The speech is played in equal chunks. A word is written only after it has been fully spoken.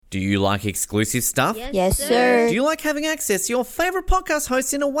Do you like exclusive stuff? Yes, sir. Do you like having access to your favourite podcast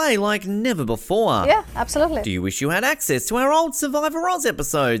hosts in a way like never before? Yeah, absolutely. Do you wish you had access to our old Survivor Oz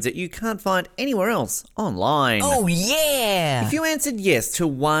episodes that you can't find anywhere else online? Oh, yeah! If you answered yes to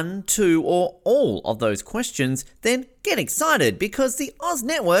one, two, or all of those questions, then get excited because the Oz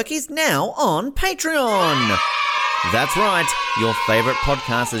Network is now on Patreon. That's right, your favourite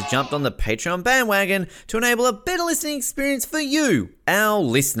podcast has jumped on the Patreon bandwagon to enable a better listening experience for you, our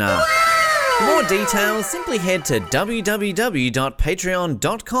listener. For more details, simply head to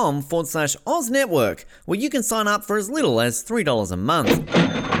www.patreon.com/Oz Network, where you can sign up for as little as $3 a month.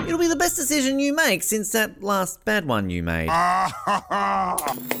 It'll be the best decision you make since that last bad one you made.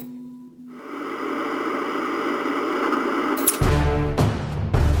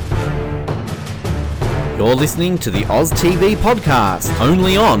 You're listening to the Oz TV podcast,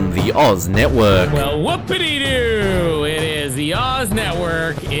 only on the Oz Network. Well, whoopity-doo! It is the Oz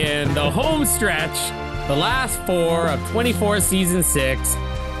Network in the home stretch, the last 4 of 24 season 6.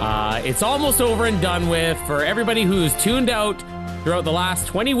 It's almost over and done with. For everybody who's tuned out throughout the last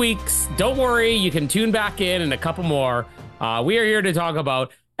 20 weeks, don't worry, you can tune back in a couple more. We are here to talk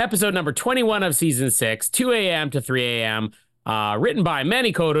about episode number 21 of season 6, 2 a.m. to 3 a.m., written by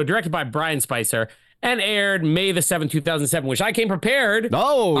Manny Coto, directed by Brian Spicer, and aired May the 7th, 2007, which I came prepared.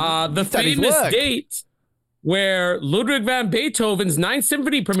 The famous date where Ludwig van Beethoven's Ninth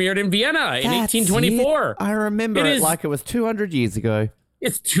Symphony premiered in Vienna in 1824. I remember it like it was 200 years ago.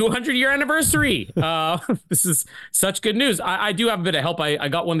 It's 200-year anniversary. This is such good news. I do have a bit of help. I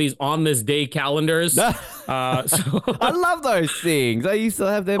got one of these on this day calendars. So I love those things. I used to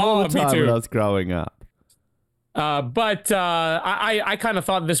have them all the time when I was growing up. But I kind of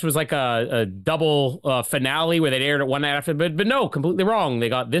thought this was like a double finale where they aired it one night after, but no, completely wrong. They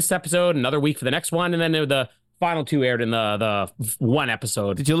got this episode, another week for the next one, and then the final 2 aired in the one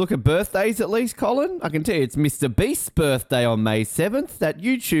episode. Did you look at birthdays at least, Colin? I can tell you it's Mr. Beast's birthday on May 7th, that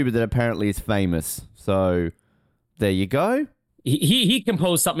YouTuber that apparently is famous. So there you go. He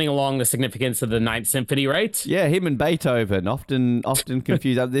composed something along the significance of the Ninth Symphony, right? Yeah, him and Beethoven, often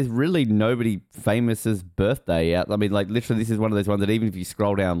confused. There's really nobody famous's birthday out. I mean, like, literally, this is one of those ones that even if you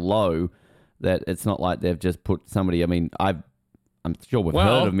scroll down low, that it's not like they've just put somebody. I mean, I'm sure we've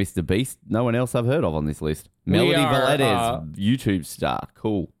heard of Mr. Beast. No one else I've heard of on this list. Melody Valedez, YouTube star.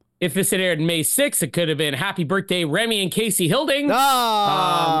 Cool. If this had aired May 6th, it could have been Happy Birthday, Remy and Casey Hilding.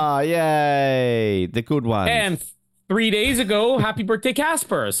 Yay. The good ones. And 3 days ago, Happy Birthday,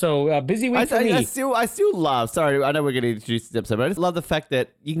 Casper. So busy week for me. I still love, sorry, I know we're going to introduce this episode, but I just love the fact that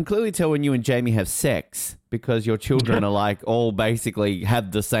you can clearly tell when you and Jamie have sex because your children are like all basically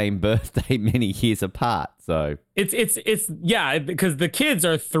have the same birthday many years apart. So it's yeah, because the kids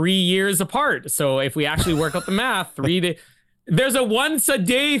are 3 years apart. So if we actually work out the math, there's a once a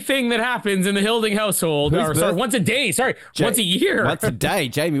day thing that happens in the Hilding household. Once a day. Once a year. Once a day,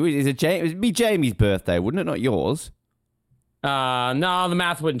 Jamie. It'd be Jamie's birthday, wouldn't it? Not yours. No, the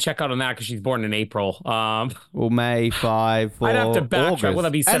math wouldn't check out on that because she's born in April. Well, May 5 for I'd have to backtrack. August. Will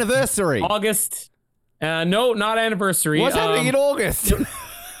that be anniversary? August? No, not anniversary. What's happening in August?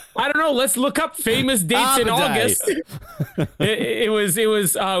 I don't know. Let's look up famous dates in August. It was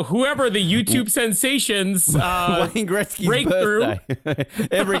whoever the YouTube sensations Wayne Gretzky's birthday.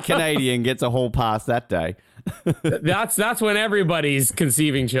 Every Canadian gets a hall pass that day. That's when everybody's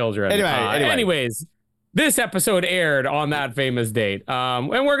conceiving children. Anyways, this episode aired on that famous date, and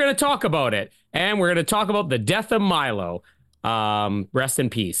we're going to talk about it, and we're going to talk about the death of Milo. Rest in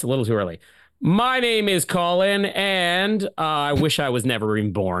peace. A little too early. My name is Colin, and I wish I was never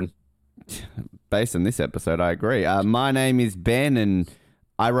even born. Based on this episode, I agree. My name is Ben, and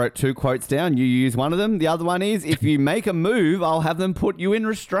I wrote 2 quotes down. You use one of them. The other one is, if you make a move, I'll have them put you in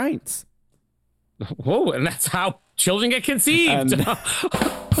restraints. Whoa, and that's how children get conceived.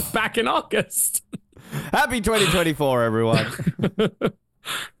 Back in August. Happy 2024, everyone.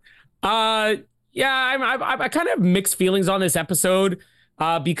 Yeah, I kind of have mixed feelings on this episode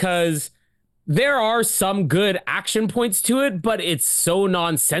because there are some good action points to it, but it's so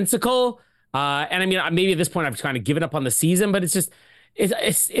nonsensical. And I mean, maybe at this point I've kind of given up on the season, but it's just,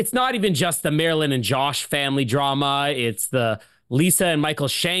 it's not even just the Marilyn and Josh family drama. It's the Lisa and Michael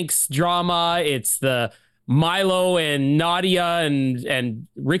Shanks drama. It's the Milo and Nadia and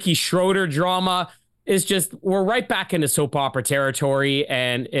Ricky Schroeder drama. It's just, we're right back into soap opera territory.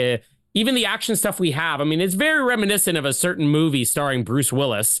 And even the action stuff we have, I mean, it's very reminiscent of a certain movie starring Bruce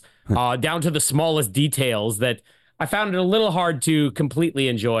Willis, down to the smallest details, that I found it a little hard to completely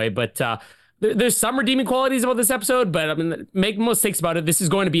enjoy. But there's some redeeming qualities about this episode, but I mean, make no mistakes about it, this is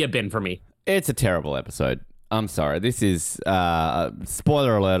going to be a bin for me. It's a terrible episode. I'm sorry. This is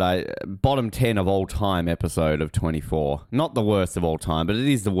spoiler alert. Bottom 10 of all time episode of 24. Not the worst of all time, but it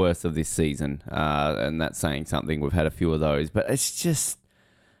is the worst of this season. And that's saying something. We've had a few of those, but it's just,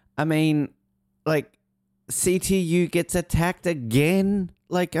 I mean, like CTU gets attacked again.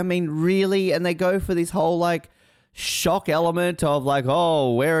 Like, I mean, really? And they go for this whole like shock element of like,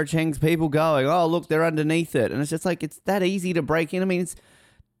 oh, where are Cheng's people going? Oh, look, they're underneath it. And it's just like, it's that easy to break in. I mean,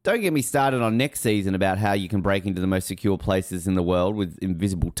 don't get me started on next season about how you can break into the most secure places in the world with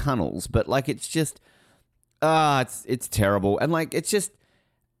invisible tunnels. But like, it's just, it's terrible. And like, it's just,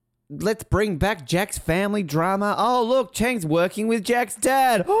 let's bring back Jack's family drama. Oh, look, Chang's working with Jack's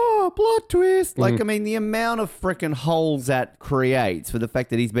dad. Oh, plot twist. Like, I mean, the amount of freaking holes that creates for the fact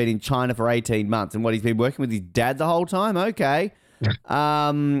that he's been in China for 18 months and what he's been working with his dad the whole time. Okay.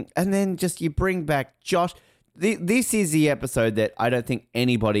 And then just you bring back Josh. This is the episode that I don't think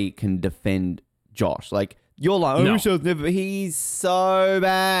anybody can defend Josh. Like, you're like, oh, no. He's so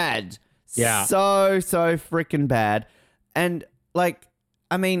bad. Yeah. So freaking bad. And like,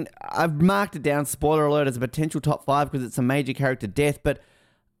 I mean, I've marked it down, spoiler alert, as a potential top 5 because it's a major character death, but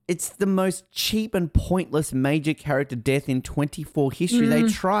it's the most cheap and pointless major character death in 24 history. They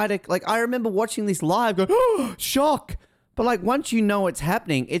try to, like, I remember watching this live going, oh, shock. But like, once you know what's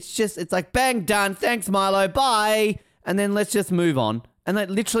happening, it's like, bang, done. Thanks, Milo. Bye. And then let's just move on. And like,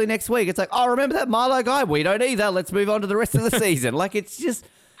 literally next week, it's like, oh, remember that Milo guy? We don't either. Let's move on to the rest of the season. Like, it's just,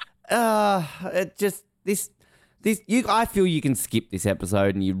 I feel you can skip this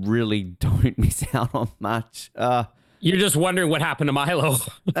episode and you really don't miss out on much. You're just wondering what happened to Milo.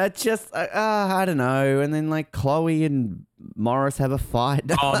 I don't know. And then like Chloe and Morris have a fight.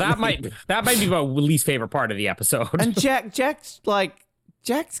 Oh, that might be my least favorite part of the episode. And Jack's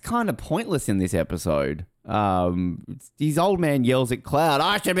kind of pointless in this episode. His old man yells at Cloud,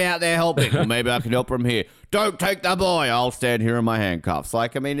 I should be out there helping. Well, maybe I can help from here. Don't take the boy. I'll stand here in my handcuffs.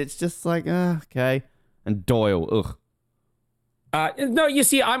 Like, I mean, it's just like, okay. And Doyle, ugh. No, you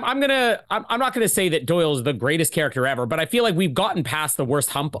see, I'm not gonna say that Doyle is the greatest character ever, but I feel like we've gotten past the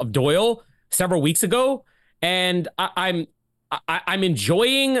worst hump of Doyle several weeks ago, and I'm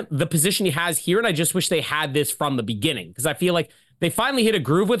enjoying the position he has here, and I just wish they had this from the beginning because I feel like they finally hit a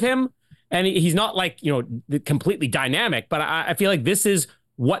groove with him, and he's not like, completely dynamic, but I feel like this is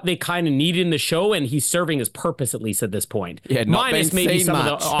what they kind of needed in the show, and he's serving his purpose at least at this point. Yeah, minus maybe some much.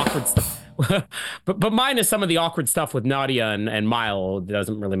 of the awkward stuff. but minus some of the awkward stuff with Nadia and Mile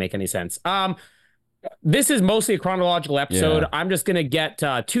doesn't really make any sense. This is mostly a chronological episode. Yeah. I'm just gonna get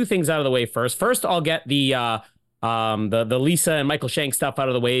 2 things out of the way first. First, I'll get the Lisa and Michael Shanks stuff out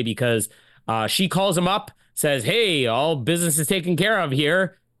of the way because she calls him up, says, "Hey, all business is taken care of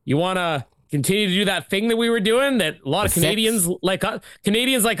here. You wanna continue to do that thing that we were doing that a lot of Canadians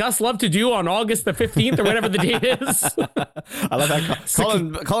like us love to do on August the 15th or whatever the date is." I love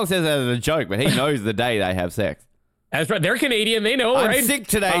that. Colin says that as a joke, but he knows the day they have sex. That's right. They're Canadian. They know, right? I'm sick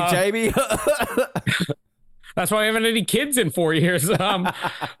today, Jamie. That's why I haven't had any kids in 4 years.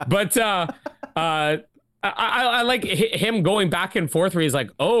 But I like him going back and forth where he's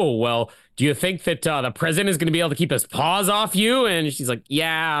like, oh, well, do you think that the president is going to be able to keep his paws off you? And she's like,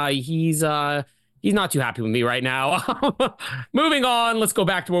 yeah, he's not too happy with me right now. Moving on. Let's go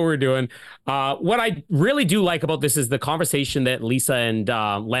back to what we're doing. What I really do like about this is the conversation that Lisa and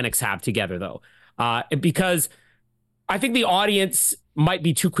Lennox have together, though, because I think the audience might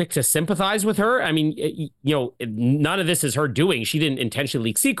be too quick to sympathize with her. I mean, none of this is her doing. She didn't intentionally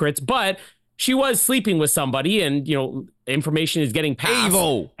leak secrets, but she was sleeping with somebody and, information is getting passed.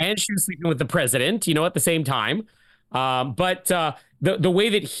 Evil. And she was sleeping with the president, at the same time. But the way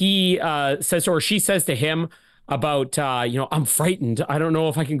that he says, or she says to him about, I'm frightened. I don't know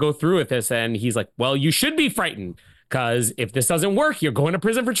if I can go through with this. And he's like, well, you should be frightened because if this doesn't work, you're going to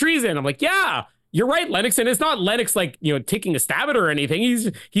prison for treason. I'm like, yeah, you're right, Lennox. And it's not Lennox like, taking a stab at her or anything.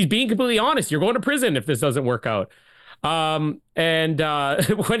 He's being completely honest. You're going to prison if this doesn't work out. And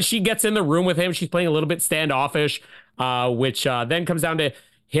when she gets in the room with him, she's playing a little bit standoffish, which then comes down to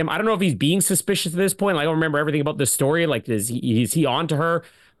him. I don't know if he's being suspicious at this point. I don't remember everything about this story. Like, is he on to her?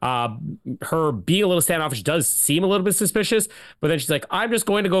 Her being a little standoffish does seem a little bit suspicious, but then she's like, I'm just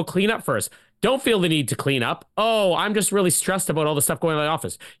going to go clean up first. Don't feel the need to clean up. Oh, I'm just really stressed about all the stuff going on in the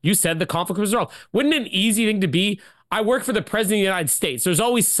office. You said the conflict was resolved. Wouldn't an easy thing to be? I work for the president of the United States. There's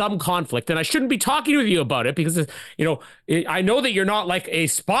always some conflict, and I shouldn't be talking with you about it because, I know that you're not like a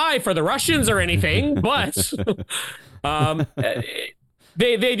spy for the Russians or anything, but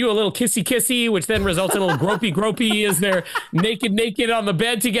they do a little kissy, which then results in a little gropey as they're naked on the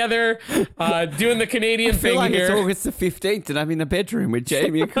bed together, doing the Canadian thing like here. It's August the 15th, and I'm in the bedroom with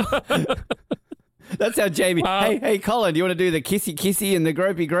Jamie. That's how Jamie. Hey, Colin, do you want to do the kissy and the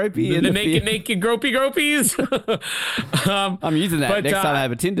gropey the naked gropey gropies? I'm using that next time I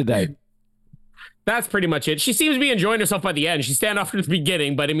have a Tinder date. That's pretty much it. She seems to be enjoying herself by the end. She stand off at the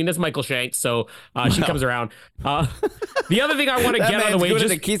beginning, but I mean, that's Michael Shanks, so she comes around. The other thing I want to get out of the way, just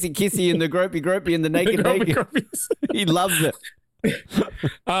the kissy and the gropey and the naked. He loves it.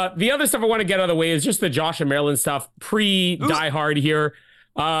 The other stuff I want to get out of the way is just the Josh and Marilyn stuff pre-Die Hard here,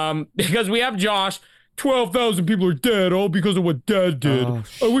 because we have Josh. 12,000 people are dead, all because of what Dad did.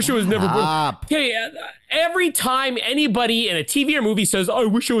 I wish I was never born. Okay, every time anybody in a TV or movie says, I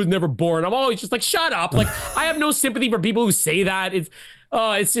wish I was never born, I'm always just like, shut up. Like, I have no sympathy for people who say that.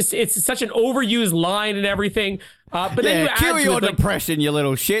 It's such an overused line and everything. But then you kill your depression, you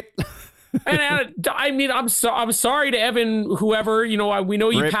little shit. And I mean, I'm sorry to Evan, whoever, we know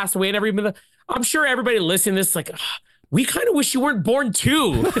you passed away and everything. I'm sure everybody listening to this, like, we kind of wish you weren't born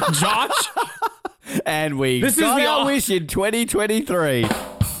too, Josh. And we got our wish in 2023.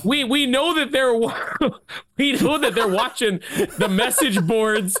 We know that they're watching the message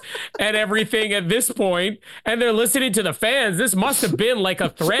boards and everything at this point, and they're listening to the fans. This must have been like a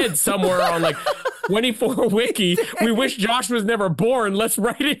thread somewhere on like 24 Wiki. We wish Josh was never born. Let's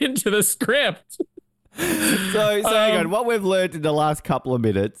write it into the script. So hang on. What we've learned in the last couple of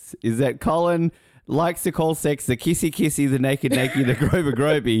minutes is that Colin likes to call sex the kissy, the naked, the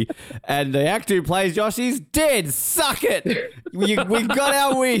gropey, and the actor who plays Josh is dead. Suck it. We got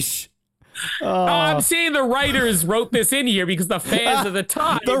our wish. I'm saying the writers wrote this in here because the fans at the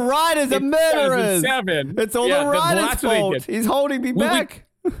time. The writers are murderers. It's all the writers' fault. He's holding me back.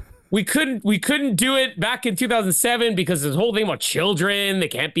 We couldn't do it back in 2007 because this whole thing about children, they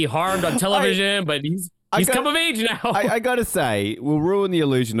can't be harmed on television, but he's come of age now. I got to say, we'll ruin the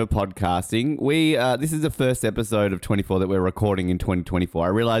illusion of podcasting. This is the first episode of 24 that we're recording in 2024. I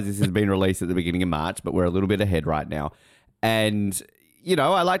realize this has been released at the beginning of March, but we're a little bit ahead right now. And,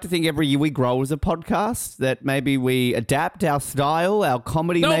 I like to think every year we grow as a podcast, that maybe we adapt our style, our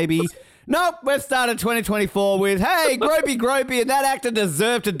comedy maybe. Nope, we've started 2024 with, hey, gropey, and that actor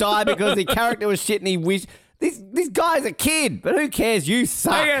deserved to die because the character was shit and he wished. This guy's a kid, but who cares? You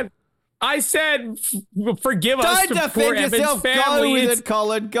suck. I said, forgive us. Don't defend yourself. Go with it,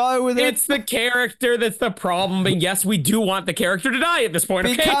 Colin. Go with it. It's the character that's the problem. And yes, we do want the character to die at this point.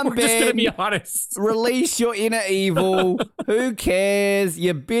 Become We're just going to be honest. Release your inner evil. Who cares?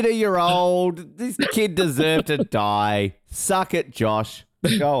 You're bitter. You're old. This kid deserved to die. Suck it, Josh.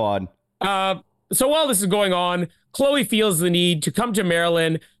 Go on. So while this is going on, Chloe feels the need to come to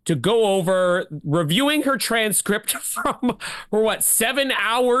Marilyn to go over reviewing her transcript from 7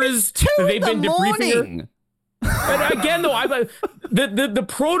 hours that they've been debriefing her. And again, though, the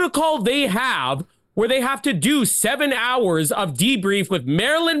protocol they have where they have to do 7 hours of debrief with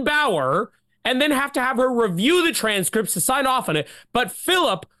Marilyn Bauer and then have to have her review the transcripts to sign off on it. But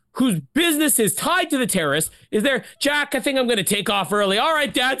Philip, whose business is tied to the terrorists, is there. Jack, I think I'm going to take off early. All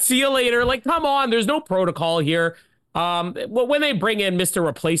right, Dad, see you later. Like, come on, there's no protocol here. Well, when they bring in Mr.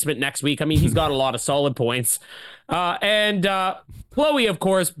 Replacement next week, I mean, he's got a lot of solid points. And Chloe, of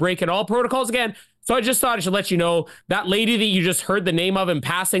course, breaking all protocols again. So I just thought I should let you know that lady that you just heard the name of in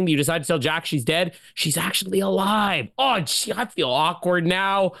passing, that you decided to tell Jack she's dead, she's actually alive. Oh, gee, I feel awkward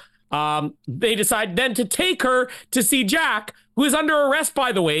now. They decide then to take her to see Jack, who is under arrest,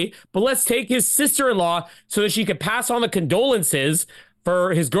 by the way, but let's take his sister-in-law so that she could pass on the condolences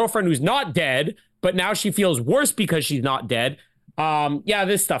for his girlfriend who's not dead, but now she feels worse because she's not dead. Yeah,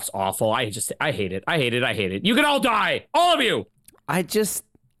 this stuff's awful. I hate it. I hate it. You can all die. All of you.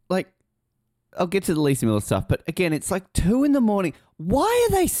 I'll get to the Lisa Miller stuff, but again, it's like 2 a.m. Why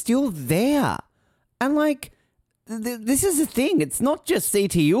are they still there? And this is the thing. It's not just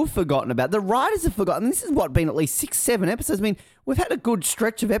CTU forgotten about. The writers have forgotten. This has been at least 6-7 episodes. I mean, we've had a good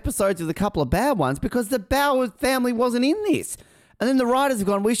stretch of episodes with a couple of bad ones because the Bauer family wasn't in this. And then the writers have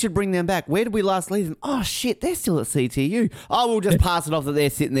gone, we should bring them back. Where did we last leave them? Oh, shit, they're still at CTU. Oh, we'll just pass it off that they're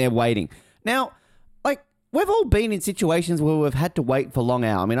sitting there waiting. Now, we've all been in situations where we've had to wait for long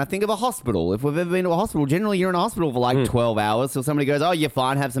hours. I mean, I think of a hospital. If we've ever been to a hospital, generally you're in a hospital for 12 hours. So somebody goes, oh, you're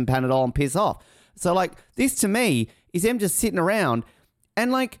fine, have some Panadol and piss off. So, this to me is them just sitting around.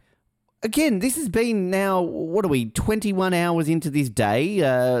 And, again, this has been now, 21 hours into this day.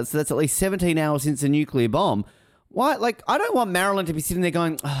 So that's at least 17 hours since the nuclear bomb. Why? I don't want Marilyn to be sitting there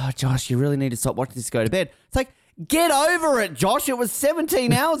going, oh, Josh, you really need to stop watching this, go to bed. It's like, get over it, Josh. It was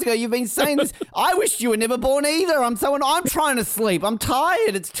 17 hours ago. You've been saying this. I wish you were never born either. I'm trying to sleep. I'm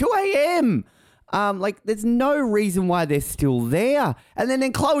tired. It's 2 a.m. There's no reason why they're still there. And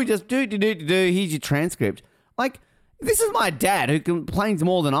then Chloe just here's your transcript. This is my dad who complains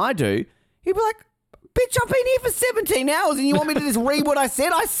more than I do. He'd be like, bitch, I've been here for 17 hours and you want me to just read what I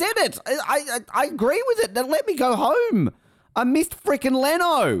said? I said it. I agree with it. Then let me go home. I missed freaking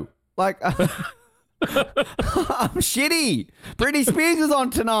Leno. Like, I'm shitty. Britney Spears was on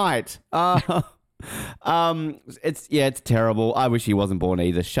tonight. It's terrible. I wish he wasn't born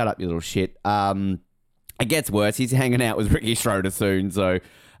either. Shut up, you little shit. It gets worse. He's hanging out with Ricky Schroeder soon. So,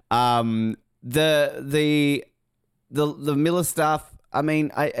 the Miller stuff. I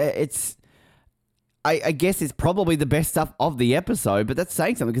mean, I guess it's probably the best stuff of the episode, but that's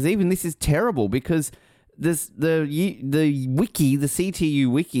saying something because even this is terrible because the wiki, the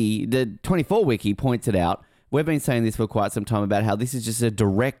CTU wiki, the 24 wiki points it out. We've been saying this for quite some time about how this is just a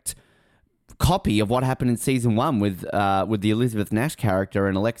direct copy of what happened in season 1 with the Elizabeth Nash character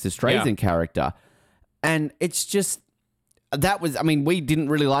and Alexis Strazen character. And it's just, we didn't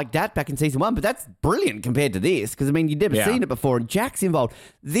really like that back in season 1, but that's brilliant compared to this because, you'd never seen it before and Jack's involved.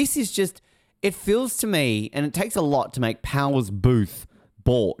 This is just, it feels to me, and it takes a lot to make Powers Booth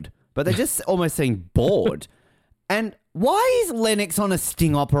bored, but they just almost seem bored. And why is Lennox on a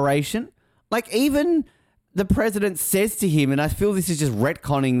sting operation? Like, even the president says to him, and I feel this is just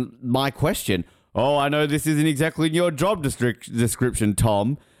retconning my question, oh, I know this isn't exactly in your job description,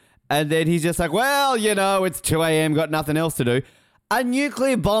 Tom. And then he's just like, well, it's 2 a.m., got nothing else to do. A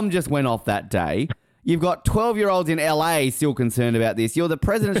nuclear bomb just went off that day. You've got 12-year-olds in LA still concerned about this. You're the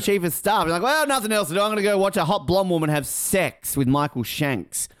president's chief of staff. You're like, well, nothing else to do. I'm going to go watch a hot blonde woman have sex with Michael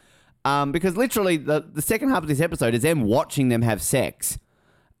Shanks. Because literally the second half of this episode is them watching them have sex.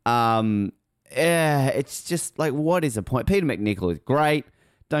 It's just like, what is the point? Peter McNichol is great.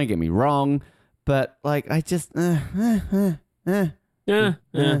 Don't get me wrong. But, like, I just... There's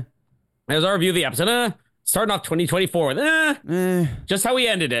our review of the episode. Starting off 2024 with just how we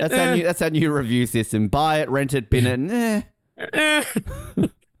ended it. That's our new review system. Buy it, rent it, bin it.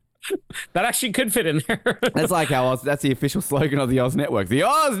 That actually could fit in there. That's like that's the official slogan of the Oz Network. The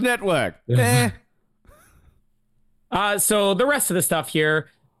Oz Network. So the rest of the stuff here,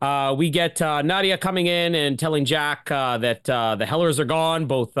 we get Nadia coming in and telling Jack that the Hellers are gone,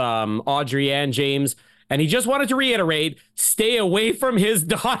 both Audrey and James. And he just wanted to reiterate, stay away from his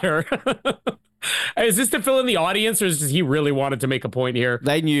daughter. Is this to fill in the audience, or does he really wanted to make a point here?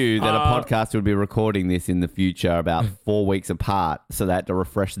 They knew that a podcast would be recording this in the future about 4 weeks apart, so they had to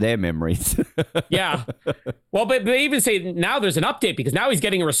refresh their memories. Yeah. Well, but they even say now there's an update because now he's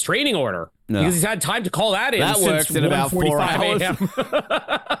getting a restraining order because he's had time to call that in. That works in about 4 hours.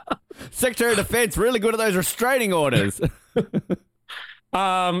 Secretary of Defense, really good at those restraining orders.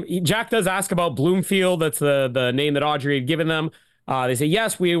 Jack does ask about Bloomfield. That's the name that Audrey had given them. They say,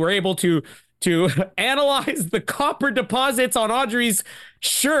 yes, we were able to analyze the copper deposits on Audrey's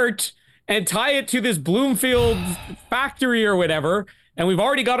shirt and tie it to this Bloomfield factory or whatever. And we've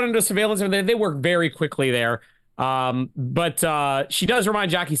already got it under surveillance, and they work very quickly there. But she does remind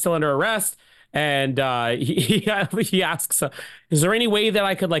Jack he's still under arrest. And he asks, is there any way that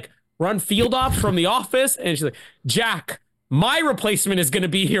I could like run field ops from the office? And she's like, Jack, my replacement is going to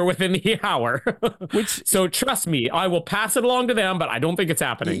be here within the hour. So trust me, I will pass it along to them, but I don't think it's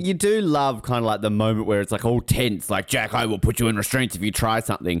happening. You do love kind of like the moment where it's like all tense, like, Jack, I will put you in restraints if you try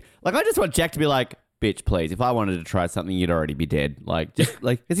something. Like, I just want Jack to be like, bitch, please, if I wanted to try something, you'd already be dead. Like, just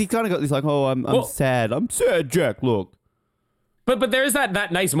like, because he's kind of got this like, oh, I'm sad. I'm sad, Jack, look. But there's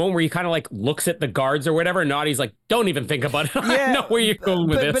that nice moment where he kind of like looks at the guards or whatever, and Naughty's like, don't even think about it. I know where you're going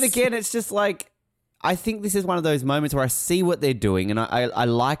with this. But again, it's just like, I think this is one of those moments where I see what they're doing, and I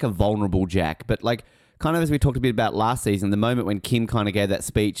like a vulnerable Jack. But like, kind of as we talked a bit about last season, the moment when Kim kind of gave that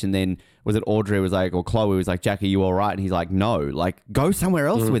speech, and then was it Audrey was like, or Chloe was like, Jack, are you all right? And he's like, no, like, go somewhere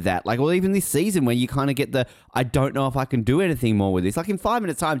else with that. Like, well, even this season where you kind of get I don't know if I can do anything more with this. Like in 5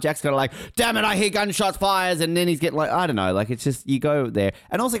 minutes time, Jack's kind of like, damn it, I hear gunshots, fires. And then he's getting like, I don't know, like, it's just, you go there.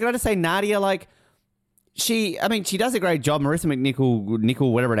 And also, can I just say, Nadia, like, she does a great job. Marissa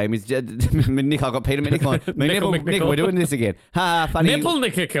McNichol, whatever her name is. McNichol, I got Peter McNichol. McNichol, we're doing this again. Ha, funny. Nipple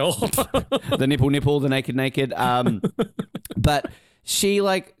McNichol. The nipple, the naked. But she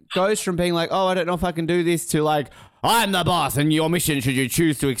like goes from being like, oh, I don't know if I can do this to like, I'm the boss and your mission should you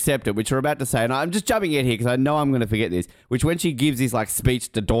choose to accept it, which we're about to say. And I'm just jumping in here because I know I'm going to forget this, which when she gives this like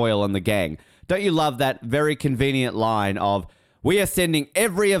speech to Doyle and the gang, don't you love that very convenient line of, we are sending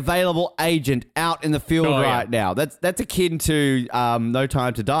every available agent out in the field right now. That's akin to No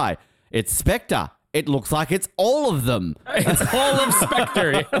Time to Die. It's Spectre. It looks like it's all of them. It's all of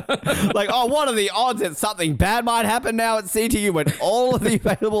Spectre. Like, oh, what are the odds that something bad might happen now at CTU when all of the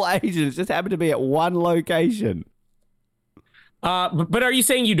available agents just happen to be at one location? But are you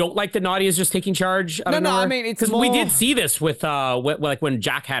saying you don't like that Nadia's just taking charge? No, I mean, it's because we more- did see this with like when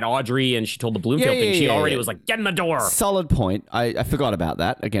Jack had Audrey and she told the Bloomfield thing. She already was like, get in the door. Solid point. I forgot about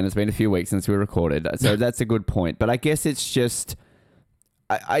that. Again, it's been a few weeks since we recorded, so that's a good point. But I guess it's just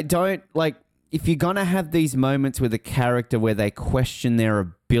I don't like if you're gonna have these moments with a character where they question their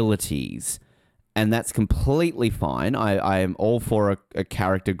abilities. And that's completely fine. I am all for a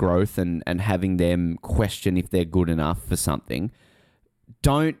character growth and having them question if they're good enough for something.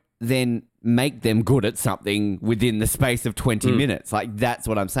 Don't then make them good at something within the space of 20 minutes. Like, that's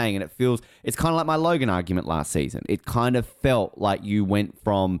what I'm saying. And it's kind of like my Logan argument last season. It kind of felt like you went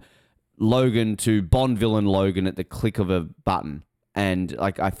from Logan to Bond villain Logan at the click of a button. And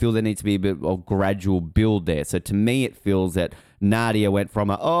like, I feel there needs to be a bit of gradual build there. So to me, it feels that Nadia went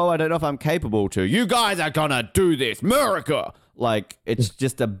from I don't know if I'm capable to, you guys are gonna do this, America. Like, it's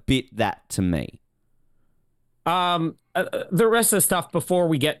just a bit that to me. The rest of the stuff before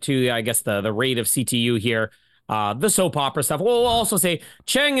we get to, I guess, the rate of CTU here, the soap opera stuff. We'll also say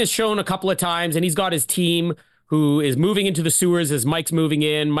Cheng is shown a couple of times, and he's got his team who is moving into the sewers as Mike's moving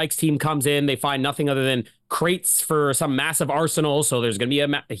in. Mike's team comes in. They find nothing other than crates for some massive arsenal. So there's going to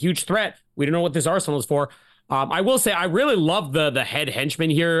be a huge threat. We don't know what this arsenal is for. I will say I really love the head henchman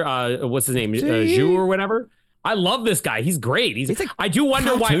here. What's his name? Zhu or whatever. I love this guy. He's great. I do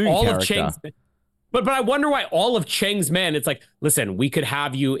wonder why all of Cheng's... But I wonder why all of Cheng's men, it's like, listen, we could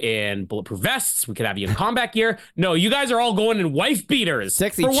have you in bulletproof vests. We could have you in combat gear. No, you guys are all going in wife beaters.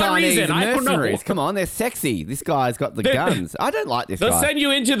 Sexy for Chinese what reason? I don't know. mercenaries. Come on, they're sexy. This guy's got the guns. I don't like this guy. They'll send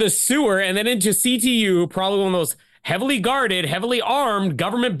you into the sewer and then into CTU, probably one of those heavily guarded, heavily armed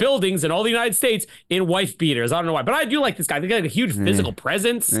government buildings in all the United States in wife beaters. I don't know why, but I do like this guy. They got a huge physical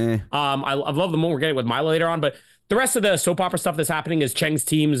presence. I love the one we're getting with Milo later on, but the rest of the soap opera stuff that's happening is Cheng's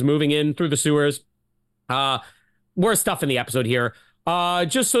team is moving in through the sewers. More stuff in the episode here.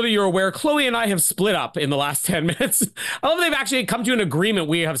 Just so that you're aware, Chloe and I have split up in the last 10 minutes. I love they've actually come to an agreement.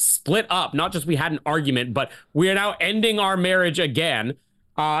 We have split up. Not just we had an argument, but we are now ending our marriage again.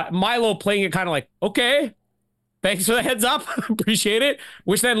 Milo playing it kind of like, okay, thanks for the heads up. Appreciate it.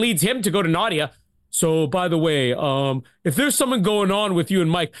 Which then leads him to go to Nadia. So, by the way, if there's something going on with you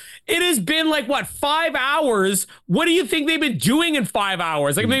and Mike, it has been like, what, 5 hours? What do you think they've been doing in 5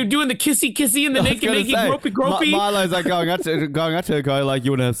 hours? Like, they've been doing the kissy and the naked, gropey. Milo's like going up to a guy like,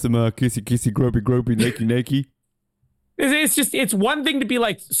 you want to have some kissy, gropey, nakey. It's one thing to be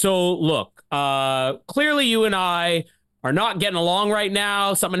like, so look, clearly you and I are not getting along right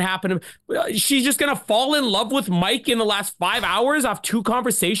now. Something happened. She's just going to fall in love with Mike in the last 5 hours off 2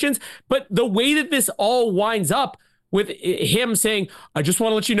 conversations. But the way that this all winds up with him saying, I just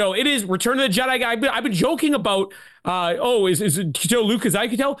want to let you know, it is Return of the Jedi guy. I've been joking about, is it still Luke as I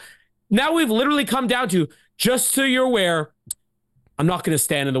can tell? Now we've literally come down to, just so you're aware, I'm not going to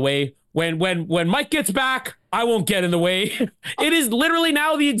stand in the way. When Mike gets back, I won't get in the way. It is literally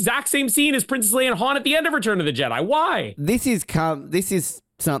now the exact same scene as Princess Leia and Han at the end of Return of the Jedi. Why? This is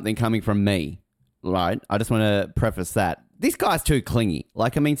something coming from me, right? I just want to preface that. This guy's too clingy.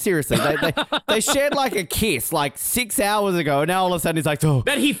 Like, I mean, seriously, they shared like a kiss like 6 hours ago, and now all of a sudden he's like, oh.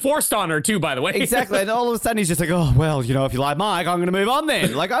 That he forced on her too, by the way. Exactly, and all of a sudden he's just like, oh, well, you know, if you like Mike, I'm going to move on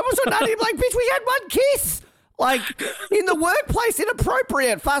then. Like, I was not even like, bitch, we had one kiss. Like, in the workplace,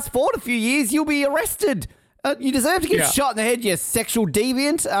 inappropriate. Fast forward a few years, you'll be arrested. You deserve to get shot in the head, you sexual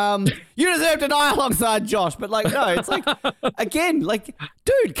deviant. You deserve to die alongside Josh. But, like, no, it's like, again, like,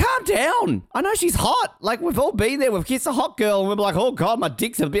 dude, calm down. I know she's hot. Like, we've all been there. We've kissed a hot girl, and we're like, oh, God, my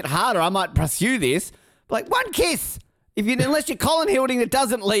dick's a bit harder. I might pursue this. But, like, one kiss. Unless you're Colin Hilding, it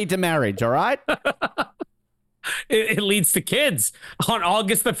doesn't lead to marriage, all right? It leads to kids on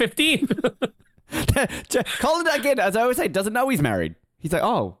August the 15th. Colin, again, as I always say, doesn't know he's married. He's like,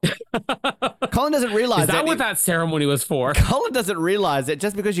 oh. Colin doesn't realize Is that what that ceremony was for? Colin doesn't realize that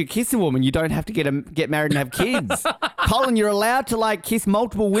just because you kiss a woman, you don't have to get married and have kids. Colin, you're allowed to like kiss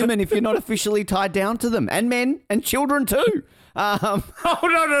multiple women if you're not officially tied down to them, and men and children too. Oh,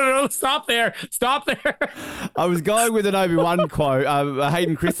 no. Stop there. I was going with an Obi-Wan quote, a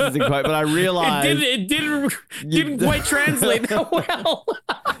Hayden Christensen quote, but I realized... It didn't quite translate that well.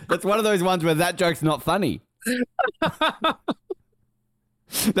 That's one of those ones where that joke's not funny.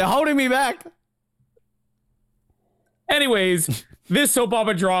 They're holding me back. Anyways, this soap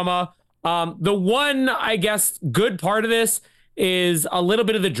opera drama, the one, I guess, good part of this is a little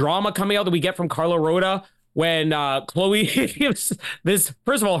bit of the drama coming out that we get from Carlo Rhoda when Chloe gives this,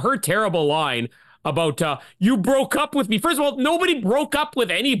 first of all, her terrible line about you broke up with me. First of all, nobody broke up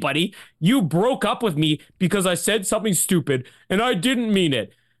with anybody. You broke up with me because I said something stupid and I didn't mean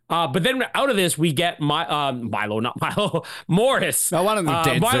it. But then out of this, we get Morris. No, one of them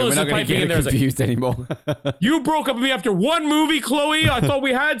dead, so Milo's we're not going to get confused anymore. You broke up with me after one movie, Chloe. I thought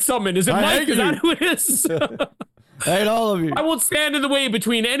we had someone. Is it Mike? Is that who it is? I hate all of you. I won't stand in the way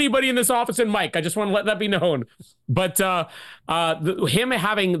between anybody in this office and Mike. I just want to let that be known. But him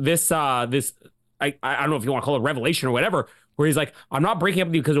having this, I don't know if you want to call it revelation or whatever, where he's like, I'm not breaking up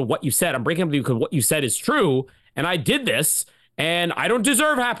with you because of what you said. I'm breaking up with you because what you said is true. And I did this. And I don't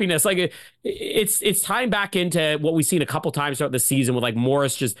deserve happiness. Like it's tying back into what we've seen a couple times throughout the season with like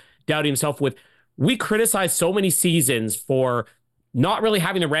Morris just doubting himself with, we criticize so many seasons for not really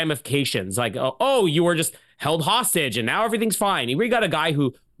having the ramifications. Like, oh, you were just held hostage and now everything's fine. We got a guy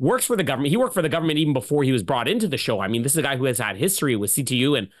who works for the government. He worked for the government even before he was brought into the show. I mean, this is a guy who has had history with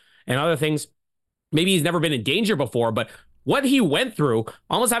CTU and other things. Maybe he's never been in danger before, but what he went through,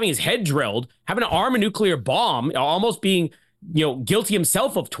 almost having his head drilled, having to arm a nuclear bomb, almost being, guilty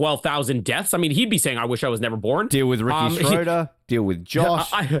himself of 12,000 deaths. I mean, he'd be saying, I wish I was never born. Deal with Ricky Schroeder, deal with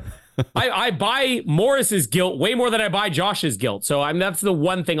Josh. I buy Morris's guilt way more than I buy Josh's guilt. So that's the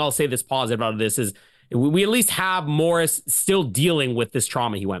one thing I'll say that's positive out of this is we at least have Morris still dealing with this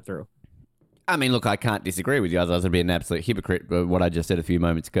trauma he went through. I mean, look, I can't disagree with you. Otherwise, I'd be an absolute hypocrite. But what I just said a few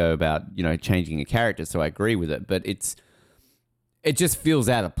moments ago about, changing a character. So I agree with it. But it just feels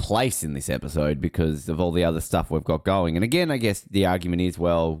out of place in this episode because of all the other stuff we've got going. And again, I guess the argument is,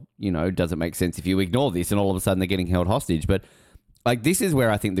 well, does it make sense if you ignore this and all of a sudden they're getting held hostage? But like, this is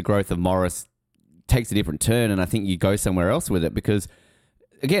where I think the growth of Morris takes a different turn. And I think you go somewhere else with it because,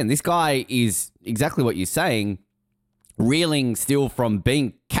 again, this guy is exactly what you're saying, reeling still from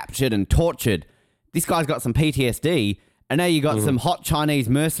being captured and tortured. This guy's got some PTSD. And now you got some hot Chinese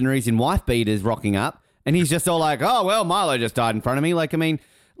mercenaries in wife beaters rocking up. And he's just all like, oh, well, Milo just died in front of me. Like, I mean,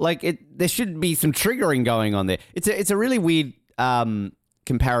 there should be some triggering going on there. It's a really weird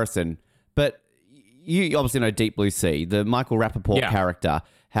comparison. But you obviously know Deep Blue Sea, the Michael Rappaport character,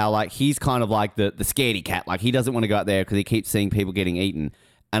 how, like, he's kind of like the scaredy cat. Like, he doesn't want to go out there because he keeps seeing people getting eaten.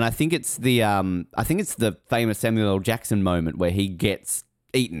 And I think it's the famous Samuel L. Jackson moment where he gets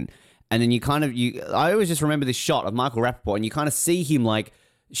eaten. And then I always just remember this shot of Michael Rappaport and you kind of see him, like,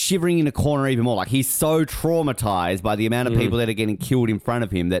 shivering in a corner even more. Like, he's so traumatized by the amount of people that are getting killed in front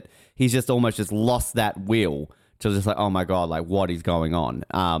of him that he's just almost just lost that will to just like, oh my God, like, what is going on?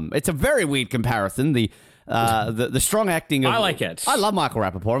 It's a very weird comparison. The strong acting of, I like it. I love Michael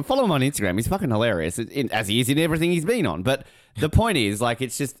Rappaport. I'm following him on Instagram. He's fucking hilarious, as he is in everything he's been on. But the point is, like,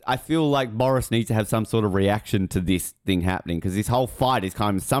 it's just, I feel like Morris needs to have some sort of reaction to this thing happening because this whole fight is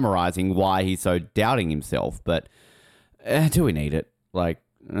kind of summarizing why he's so doubting himself. But do we need it? Like,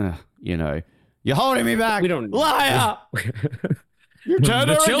 you're holding me back. We don't. Liar. You're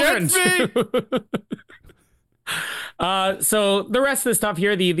turning against me. So the rest of the stuff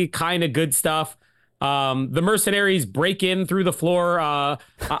here, the kind of good stuff. The mercenaries break in through the floor.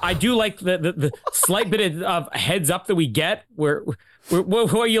 I do like the slight bit of heads up that we get. Where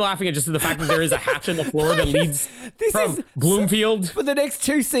what are you laughing at? Just the fact that there is a hatch in the floor that leads from Bloomfield. For the next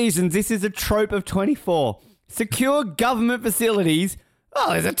 2 seasons, this is a trope of 24. Secure government facilities.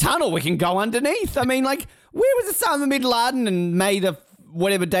 Oh, there's a tunnel we can go underneath. I mean, like, where was Osama bin Laden in May the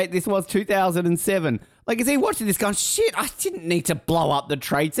whatever date this was, 2007? Like, is he watching this going, shit, I didn't need to blow up the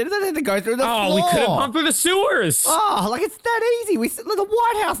Trade Center. I had to go through the floor. We could have gone through the sewers. Oh, like, it's that easy. The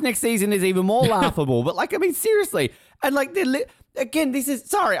White House next season is even more laughable. But, like, I mean, seriously. And, like, again, this is,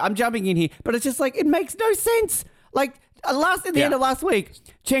 sorry, I'm jumping in here, but it's just, like, it makes no sense. Like, at the end of last week,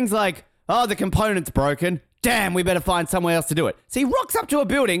 Cheng's like, oh, the component's broken. Damn, we better find somewhere else to do it. So he rocks up to a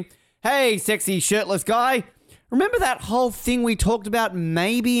building. Hey, sexy shirtless guy. Remember that whole thing we talked about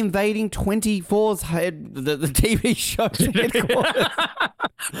maybe invading 24's head, the TV show's headquarters?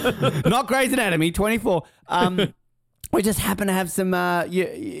 Not Grey's Anatomy, 24. We just happen to have some,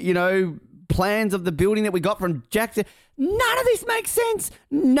 plans of the building that we got from Jackson. None of this makes sense.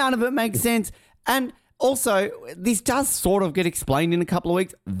 None of it makes sense. And also, this does sort of get explained in a couple of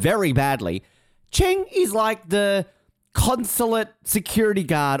weeks very badly. Cheng is like the consulate security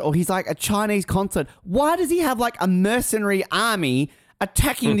guard, or he's like a Chinese consulate. Why does he have like a mercenary army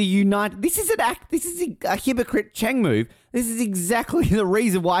attacking the United? This is a hypocrite Cheng move. This is exactly the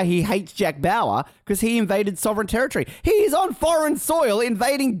reason why he hates Jack Bauer, because he invaded sovereign territory. He is on foreign soil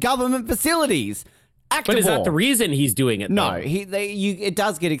invading government facilities. But is that the reason he's doing it? No, it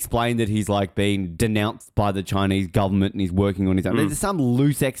does get explained that he's like being denounced by the Chinese government and he's working on his own. There's some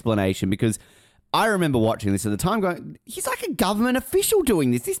loose explanation because I remember watching this at the time going, he's like a government official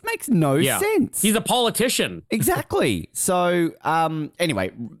doing this. This makes no sense. He's a politician. Exactly. So,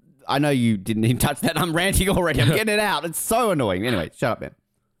 anyway, I know you didn't even touch that. I'm ranting already. I'm getting it out. It's so annoying. Anyway, shut up, man.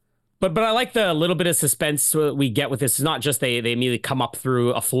 But I like the little bit of suspense we get with this. It's not just they immediately come up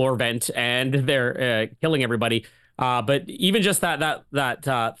through a floor vent and they're killing everybody. But even just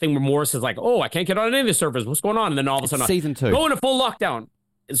that thing where Morris is like, oh, I can't get on any of the servers. What's going on? And then all of a sudden, season 2. Go into full lockdown.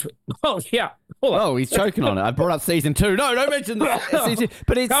 Oh, yeah. Hold on. Oh, he's choking on it. I brought up season 2. No, don't mention season 2.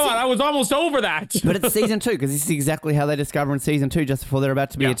 But it's, come on, I was almost over that. But it's season 2 because this is exactly how they discover in season 2 just before they're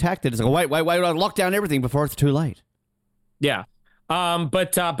about to be attacked. It's like, wait, lock down everything before it's too late. Yeah.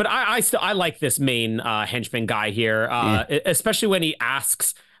 But I like this main henchman guy here, especially when he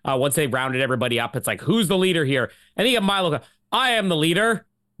asks, once they've rounded everybody up, it's like, who's the leader here? And he got Milo, I am the leader.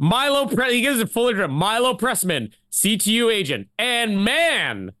 He gives it full address. Milo Pressman, CTU agent, and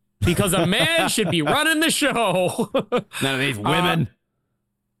man, because a man should be running the show. None of these women.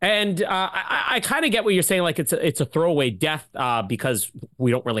 And I kind of get what you're saying, like it's a throwaway death because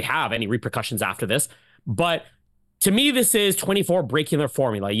we don't really have any repercussions after this. But to me, this is 24 breaking their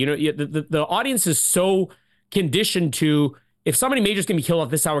formula. You know, the audience is so conditioned to, if somebody major is going to be killed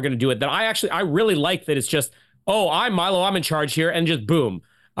off, this is how we're going to do it, that I really like that it's just, oh, I'm Milo, I'm in charge here, and just boom.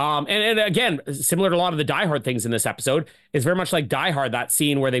 And again, similar to a lot of the Die Hard things in this episode, is very much like Die Hard, that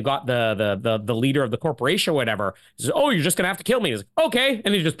scene where they've got the leader of the corporation or whatever. Says, oh, you're just going to have to kill me. He's like, okay.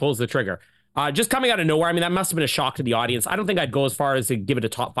 And he just pulls the trigger. Just coming out of nowhere. I mean, that must have been a shock to the audience. I don't think I'd go as far as to give it a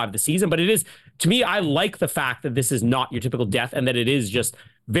top 5 of the season, but it is, to me, I like the fact that this is not your typical death and that it is just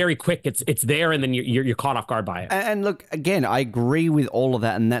very quick. It's there, and then you're caught off guard by it. And look, again, I agree with all of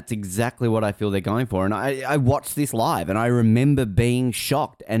that, and that's exactly what I feel they're going for. And I watched this live, and I remember being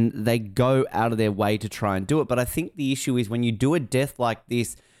shocked, and they go out of their way to try and do it. But I think the issue is when you do a death like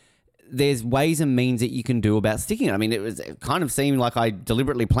this, there's ways and means that you can do about sticking it. I mean, it kind of seemed like I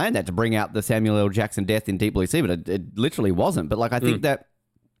deliberately planned that to bring out the Samuel L. Jackson death in Deep Blue Sea, but it literally wasn't. But like, I think that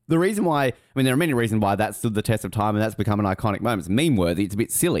the reason why, I mean, there are many reasons why that stood the test of time and that's become an iconic moment. It's meme-worthy. It's a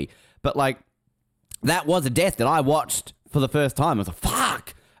bit silly. But like, that was a death that I watched for the first time. I was like,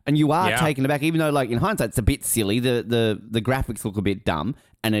 fuck! And you are taken aback, even though like in hindsight, it's a bit silly. The graphics look a bit dumb,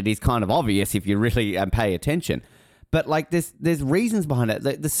 and it is kind of obvious if you really pay attention. But like, there's reasons behind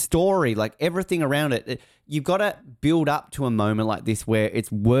it. The story, like everything around it, you've got to build up to a moment like this where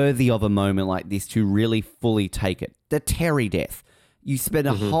it's worthy of a moment like this to really fully take it. The Terry death. You spend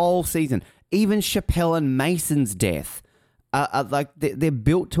a whole season. Even Chappelle and Mason's death. Like they're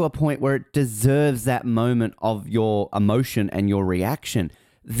built to a point where it deserves that moment of your emotion and your reaction.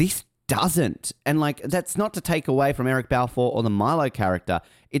 This doesn't. And like, that's not to take away from Eric Balfour or the Milo character.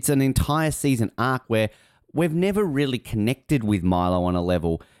 It's an entire season arc where we've never really connected with Milo on a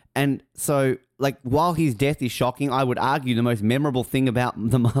level. And so, like, while his death is shocking, I would argue the most memorable thing about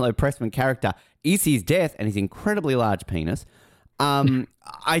the Milo Pressman character is his death and his incredibly large penis.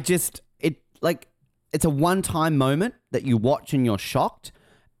 It's a one-time moment that you watch and you're shocked,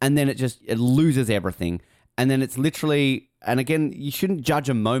 and then it loses everything. And then it's literally, and again, you shouldn't judge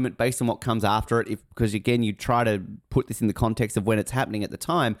a moment based on what comes after it, because again, you try to put this in the context of when it's happening at the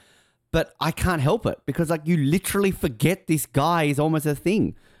time. But I can't help it because, like, you literally forget this guy is almost a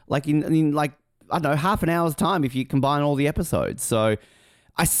thing. Like, in like, I don't know, half an hour's time if you combine all the episodes. So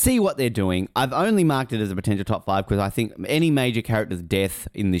I see what they're doing. I've only marked it as a potential top 5 because I think any major character's death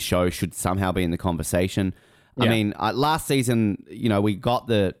in this show should somehow be in the conversation. Yeah. I mean, last season, you know, we got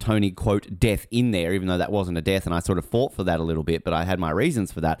the Tony, quote, death in there, even though that wasn't a death, and I sort of fought for that a little bit, but I had my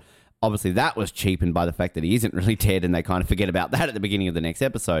reasons for that. Obviously, that was cheapened by the fact that he isn't really dead, and they kind of forget about that at the beginning of the next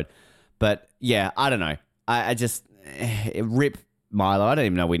episode. But yeah, I don't know. I just rip Milo. I don't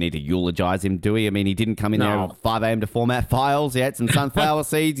even know we need to eulogize him, do we? I mean, he didn't come in there at 5 a.m. to format files. He had some sunflower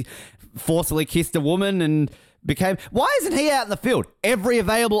seeds, forcibly kissed a woman, and became... Why isn't he out in the field? Every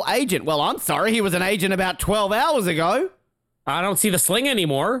available agent. Well, I'm sorry, he was an agent about 12 hours ago. I don't see the sling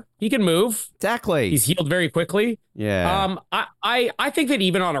anymore. He can move. Exactly. He's healed very quickly. Yeah. I think that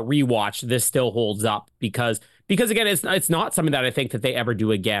even on a rewatch, this still holds up because again, it's not something that I think that they ever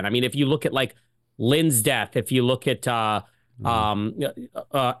do again. I mean, if you look at like Lynn's death, if you look at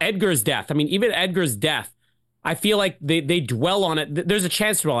Edgar's death, I mean, even Edgar's death, I feel like they dwell on it. There's a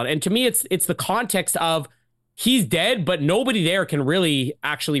chance to dwell on it. And to me, it's the context of he's dead, but nobody there can really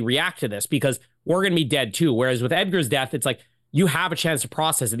actually react to this because we're going to be dead too. Whereas with Edgar's death, it's like you have a chance to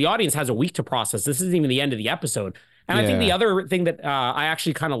process it. The audience has a week to process. This isn't even the end of the episode. And I think the other thing that I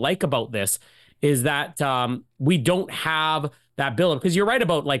actually kind of like about this is that we don't have that build because you're right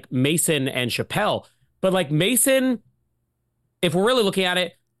about like Mason and Chappelle, but like Mason, if we're really looking at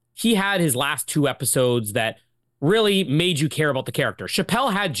it, he had his last 2 episodes that really made you care about the character.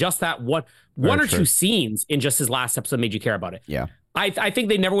 Chappelle had just that one or two scenes in just his last episode made you care about it. Yeah. I think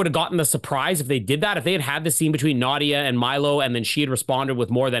they never would have gotten the surprise if they did that. If they had the scene between Nadia and Milo and then she had responded with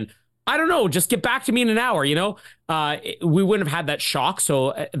more than, I don't know, just get back to me in an hour, you know? We wouldn't have had that shock.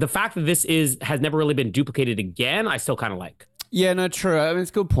 So the fact that this has never really been duplicated again, I still kind of like. Yeah, no, true. I mean,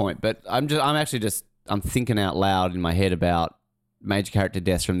 it's a good point, but I'm thinking out loud in my head about major character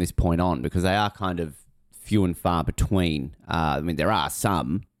deaths from this point on, because they are kind of few and far between. I mean, there are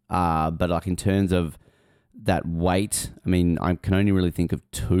some, but like in terms of that weight, I mean, I can only really think of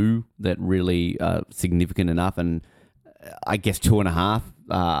two that really are significant enough, and I guess 2.5.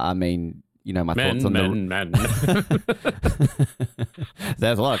 I mean, you know, my thoughts on men.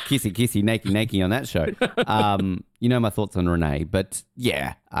 There's a lot of kissy, nakey on that show. You know, my thoughts on Renee, but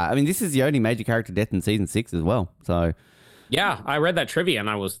yeah, I mean, this is the only major character death in season 6 as well. So, yeah, I read that trivia and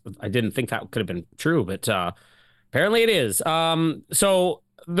I didn't think that could have been true, but apparently it is. So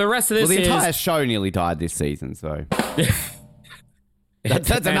the rest of this, the entire show nearly died this season. So.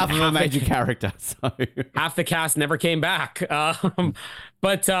 That's enough of a major character. So half the cast never came back. So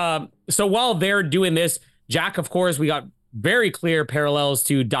while they're doing this, Jack, of course, we got very clear parallels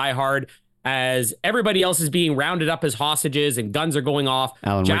to Die Hard as everybody else is being rounded up as hostages and guns are going off.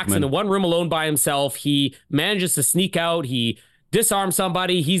 Alan Jack's Rickman. in the one room alone by himself. He manages to sneak out. He disarms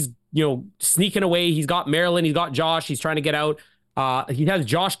somebody. He's, sneaking away. He's got Marilyn. He's got Josh. He's trying to get out. He has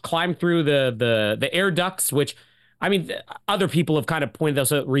Josh climb through the air ducts, which, I mean, other people have kind of pointed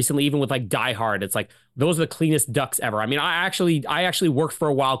those out recently, even with like Die Hard. It's like, those are the cleanest ducts ever. I mean, I actually worked for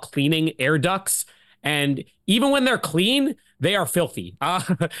a while cleaning air ducts, and even when they're clean, they are filthy.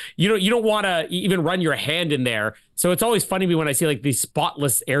 You don't want to even run your hand in there. So it's always funny to me when I see like these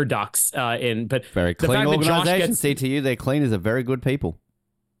spotless air ducts but very clean organization. CTU, their cleaners are very good people.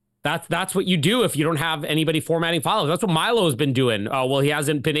 That's what you do if you don't have anybody formatting files. That's what Milo's been doing. Well, he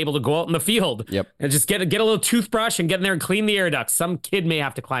hasn't been able to go out in the field. Yep. And just get a little toothbrush and get in there and clean the air ducts. Some kid may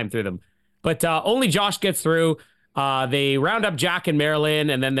have to climb through them. But only Josh gets through. They round up Jack and Marilyn,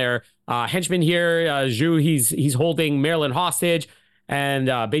 and then their henchman here, Zhu, he's holding Marilyn hostage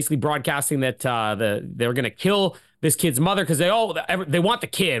and basically broadcasting that they're going to kill this kid's mother because they want the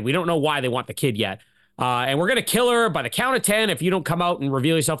kid. We don't know why they want the kid yet. And we're going to kill her by the count of 10 if you don't come out and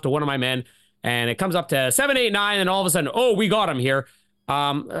reveal yourself to one of my men. And it comes up to 7, 8, 9, and all of a sudden, we got him here.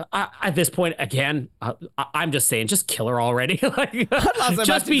 At this point, again, I'm just saying, just kill her already.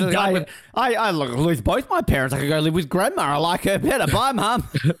 Just be done with. I lose both my parents. I could go live with grandma. I like her better. Bye, Mom.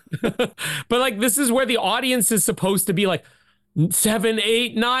 But like, this is where the audience is supposed to be like 7,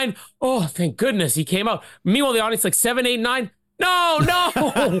 8, 9. Oh, thank goodness he came out. Meanwhile, the audience like 7, 8, 9. No.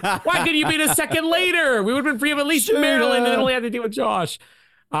 Why couldn't you be a second later? We would have been free of at least Marilyn, and then only had to deal with Josh.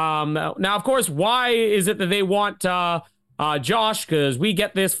 Now, of course, why is it that they want Josh? Because we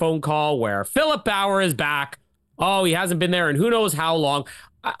get this phone call where Philip Bauer is back. Oh, he hasn't been there in who knows how long.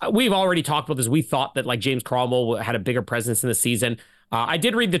 We've already talked about this. We thought that like James Cromwell had a bigger presence in the season. I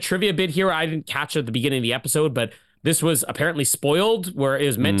did read the trivia bit here. I didn't catch it at the beginning of the episode, but this was apparently spoiled, where it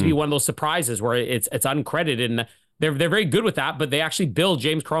was meant to be one of those surprises where it's uncredited, and they're very good with that. But they actually billed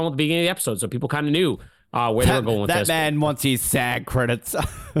James Cromwell at the beginning of the episode, so people kind of knew where they were going with that this. That man wants his SAG credits.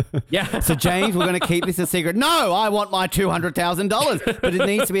 Yeah. So James, we're going to keep this a secret. No, I want my $200,000, but it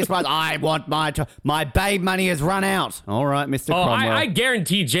needs to be a surprise. I want my babe money has run out. All right, Mr. Cromwell. I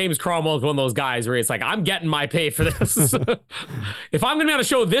guarantee James Cromwell is one of those guys where it's like, I'm getting my pay for this. If I'm going to be on a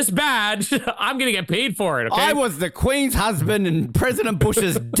show this bad, I'm going to get paid for it. Okay? I was the Queen's husband and President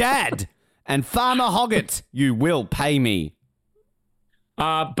Bush's dad. And Farmer Hoggett, you will pay me.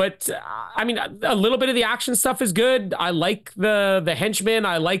 But I mean, a little bit of the action stuff is good. I like the henchman.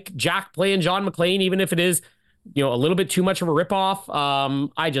 I like Jack playing John McClane, even if it is, a little bit too much of a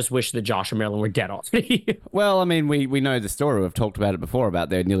ripoff. I just wish that Josh and Marilyn were dead already. Well, I mean, we know the story. We've talked about it before. About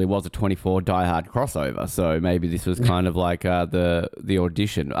there nearly was a 24 Die Hard crossover. So maybe this was kind of like the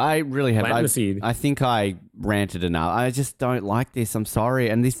audition. I really have. Plant the seed. I think I ranted enough. I just don't like this. I'm sorry.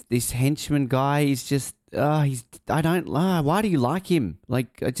 And this henchman guy is just. I don't. Why do you like him?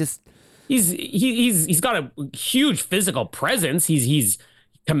 Like, I just. He's got a huge physical presence. He's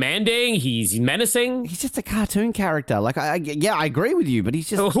commanding. He's menacing. He's just a cartoon character. Like, I agree with you, but he's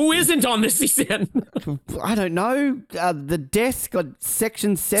just. Who isn't on this season? I don't know. The desk got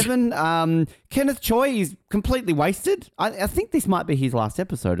Section 7. Kenneth Choi is completely wasted. I think this might be his last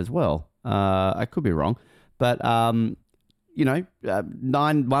episode as well. I could be wrong, but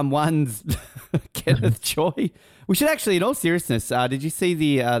 911's Kenneth Choi. We should actually, in all seriousness, did you see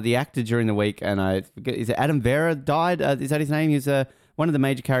the actor during the week? And I forget, is it Adam Vera died? Is that his name? He's one of the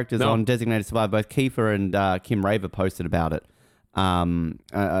major characters on Designated Survivor. Both Kiefer and Kim Raver posted about it.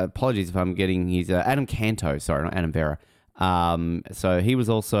 Apologies if I'm getting he's Adam Canto. Sorry, not Adam Vera. So he was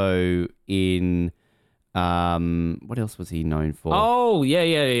also in What else was he known for? Oh,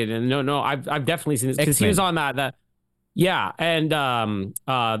 yeah. No, I've definitely seen this because he was on that. Yeah, and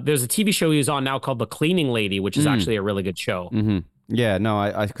there's a TV show he was on now called The Cleaning Lady, which is actually a really good show. Mm-hmm. Yeah,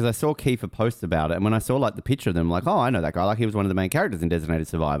 no, because I saw Kiefer post about it, and when I saw like the picture of them, like, oh, I know that guy. Like, he was one of the main characters in Designated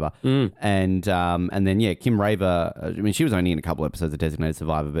Survivor. And then Kim Raver. I mean, she was only in a couple episodes of Designated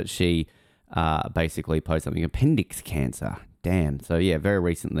Survivor, but she basically posted something, appendix cancer. Damn. So yeah, very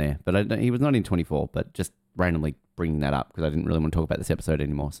recent there, but he was not in 24, but just randomly bringing that up because I didn't really want to talk about this episode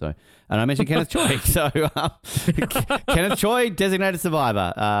anymore. So, and I mentioned Kenneth Choi. So Kenneth Choi, Designated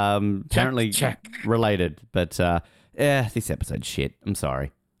Survivor. Apparently check. Related, but this episode's shit. I'm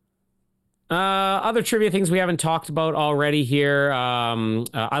sorry. Other trivia things we haven't talked about already here.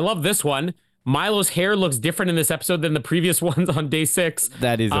 I love this one. Milo's hair looks different in this episode than the previous ones on day 6.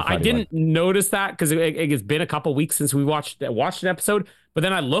 That is I didn't notice that because it's been a couple weeks since we watched an episode. But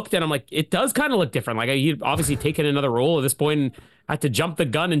then I looked and I'm like, it does kind of look different. Like he'd obviously taken another role at this point and had to jump the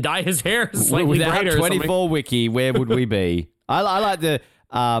gun and dye his hair slightly brighter. 24 wiki, where would we be? I like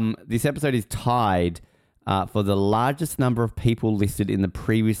this episode is tied for the largest number of people listed in the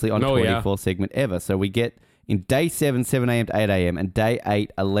previously on 24 segment ever. So we get in day 7, 7 a.m. to 8 a.m. and day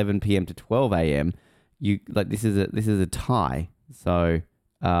 8, 11 p.m. to 12 a.m. This is a tie. So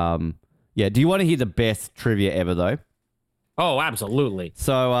do you want to hear the best trivia ever though? Oh, absolutely.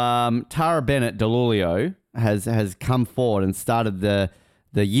 So Tara Bennett Delulio has come forward and started the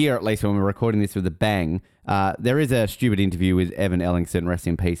year, at least when we're recording this, with a bang. There is a stupid interview with Evan Ellingson, rest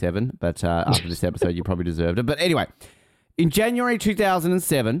in peace, Evan. But after this episode, you probably deserved it. But anyway, in January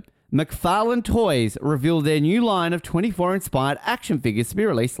 2007, McFarlane Toys revealed their new line of 24-inspired action figures to be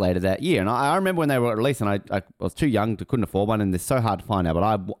released later that year. And I remember when they were released, and I was too young to couldn't afford one, and they're so hard to find now,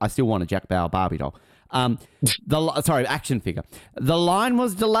 but I still want a Jack Bauer Barbie doll. Action figure. The line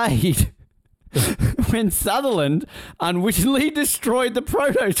was delayed when Sutherland unwittingly destroyed the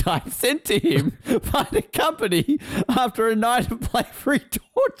prototype sent to him by the company after a night of play-free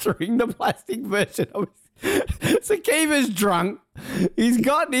torturing the plastic version of it. So Kiefer's drunk. He's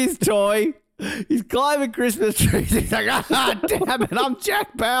gotten his toy. He's climbing Christmas trees. He's like, damn it, I'm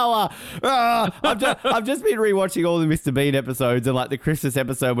Jack Bauer. I've just been rewatching all the Mr. Bean episodes and like the Christmas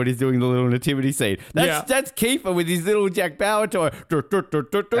episode when he's doing the little nativity scene. That's Kiefer with his little Jack Bauer toy.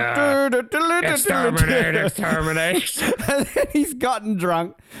 Exterminate. And then he's gotten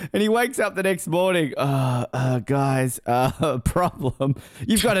drunk and he wakes up the next morning. Guys, problem.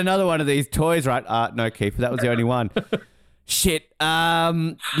 You've got another one of these toys, right? No, Kiefer, that was the only one. Shit, you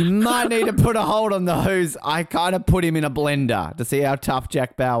might need to put a hold on those. I kind of put him in a blender to see how tough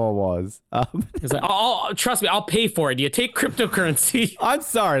Jack Bauer was. He's like, trust me, I'll pay for it. Do you take cryptocurrency? I'm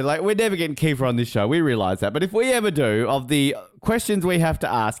sorry, like we're never getting Kiefer on this show. We realize that. But if we ever do, of the questions we have to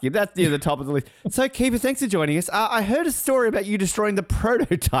ask him, that's near the top of the list. So Kiefer, thanks for joining us. I heard a story about you destroying the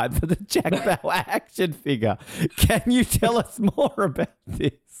prototype for the Jack Bauer action figure. Can you tell us more about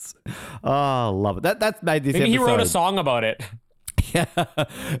this? Oh, love it. That's made this Maybe episode. he wrote a song about it. Yeah.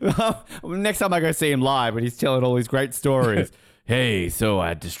 Next time I go see him live and he's telling all these great stories. Hey, so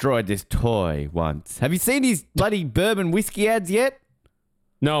I destroyed this toy once. Have you seen his bloody bourbon whiskey ads yet?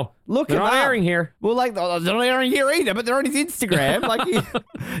 No. Look, they're not airing here. Well, like, they're not airing here either, but they're on his Instagram. Like,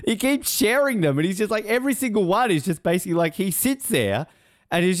 he keeps sharing them, and he's just like, every single one is just basically like, he sits there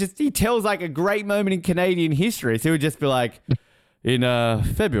and he tells like a great moment in Canadian history. So he would just be like, in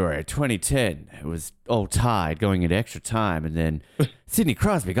February 2010, it was all tied going into extra time, and then Sidney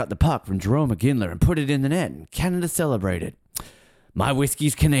Crosby got the puck from Jerome McGinley and put it in the net, and Canada celebrated. My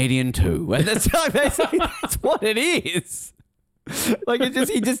whiskey's Canadian too. And that's what it is. Like,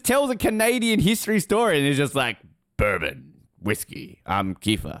 he just tells a Canadian history story, and he's just like, bourbon, whiskey, I'm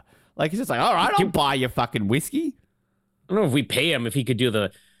Kiefer. Like, he's just like, all right, I'll buy your fucking whiskey. I don't know if we pay him if he could do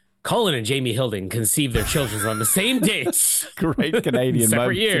the Colin and Jamie Hilding conceive their children on the same dates. Great Canadian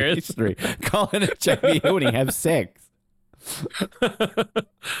separate moments years. in history. Colin and Jamie Hilding have sex.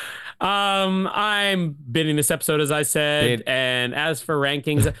 I'm bidding this episode, as I said. And as for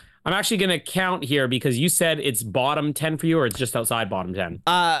rankings, I'm actually going to count here because you said it's bottom 10 for you, or it's just outside bottom 10?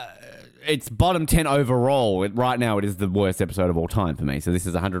 It's bottom 10 overall. Right now, it is the worst episode of all time for me. So this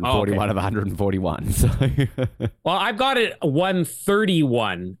is 141 of 141. So, well, I've got it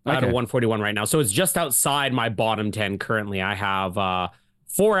 131 out of 141 right now. So it's just outside my bottom 10 currently. I have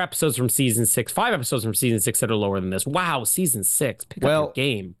 4 episodes from season 6, 5 episodes from season 6 that are lower than this. Wow, season 6. Pick up your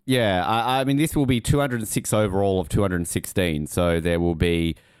game. Yeah, I mean, this will be 206 overall of 216. So there will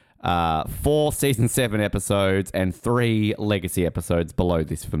be 4 season 7 episodes and 3 legacy episodes below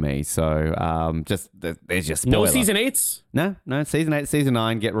this for me. So there's just spoiler. No season 8s? No, season 8, season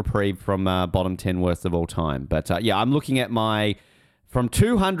 9 get reprieved from bottom 10 worst of all time. But I'm looking at my from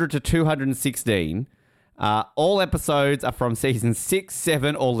 200 to 216. All episodes are from season 6,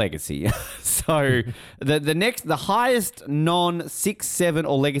 7, or legacy. So the highest non 6, 7,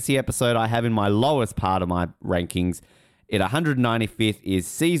 or legacy episode I have in my lowest part of my rankings at 195th is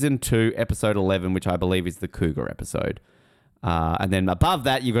season 2, episode 11, which I believe is the Cougar episode. And then above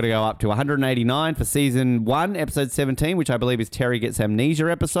that, you've got to go up to 189 for season 1, episode 17, which I believe is Terry Gets Amnesia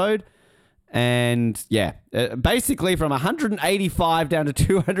episode. And basically from 185 down to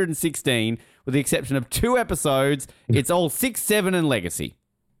 216, with the exception of 2 episodes, it's all 6, 7, and legacy.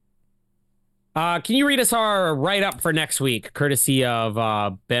 Can you read us our write-up for next week, courtesy of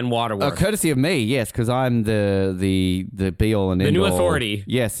Ben Waterworth? Courtesy of me, yes, because I'm the be-all and end-all. The new authority.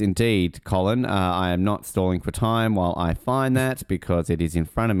 Yes, indeed, Colin. I am not stalling for time while I find that, because it is in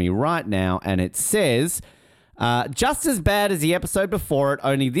front of me right now, and it says, just as bad as the episode before it,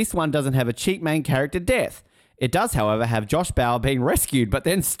 only this one doesn't have a cheap main character death. It does, however, have Josh Bauer being rescued, but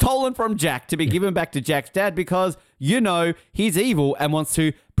then stolen from Jack to be given back to Jack's dad because, he's evil and wants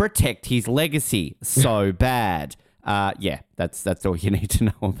to protect his legacy so bad. That's all you need to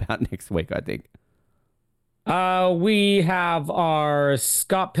know about next week, I think. We have our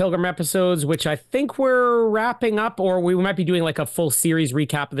Scott Pilgrim episodes, which I think we're wrapping up, or we might be doing like a full series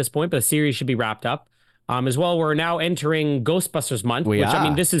recap at this point, but the series should be wrapped up. As well, we're now entering Ghostbusters month. I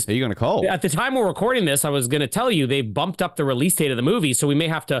mean, this is... Who are you going to call? At the time we're recording this, I was going to tell you they bumped up the release date of the movie, so we may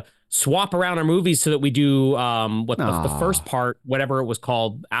have to swap around our movies so that we do the first part, whatever it was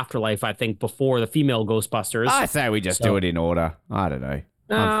called, Afterlife, I think, before the female Ghostbusters. I say we just do it in order. I don't know.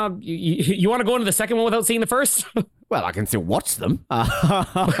 You want to go into the second one without seeing the first? Well, I can still watch them.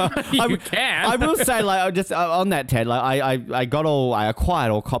 You can. I will say, like, just on that, Ted, like, I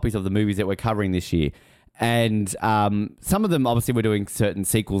acquired all copies of the movies that we're covering this year. And some of them, obviously, we're doing certain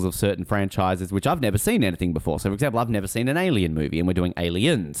sequels of certain franchises, which I've never seen anything before. So, for example, I've never seen an Alien movie, and we're doing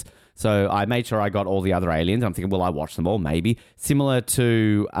Aliens. So I made sure I got all the other Aliens. I'm thinking, will I watch them all? Maybe. Similar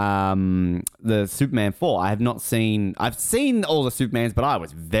to the Superman 4. I've seen all the Supermans, but I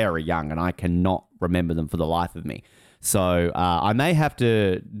was very young, and I cannot remember them for the life of me. So I may have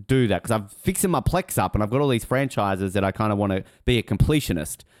to do that, because I'm fixing my Plex up, and I've got all these franchises that I kind of want to be a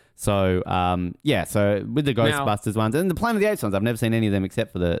completionist. So, so with the Ghostbusters ones and the Planet of the Apes ones, I've never seen any of them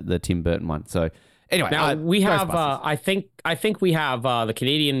except for the Tim Burton one. So, anyway. Now, we have, I think we have the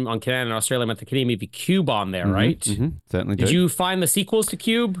Canadian on Canada and Australia, but the Canadian movie Cube on there, right? Mm-hmm, certainly do. Did you find the sequels to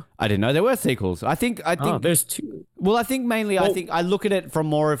Cube? I didn't know there were sequels. I think there's 2. Well, I think mainly, I think I look at it from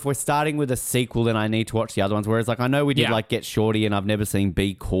more if we're starting with a sequel, then I need to watch the other ones. Whereas, like, I know we did like Get Shorty, and I've never seen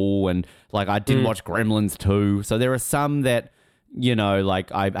Be Cool, and like I did watch Gremlins 2. So there are some that,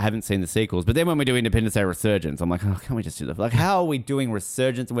 like I haven't seen the sequels. But then when we do Independence Day Resurgence, I'm like, oh, can't we just do that? Like, how are we doing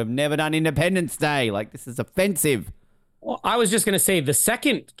Resurgence and we've never done Independence Day? Like, this is offensive. Well, I was just going to say the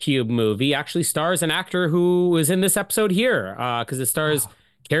second Cube movie actually stars an actor who is in this episode here, because it stars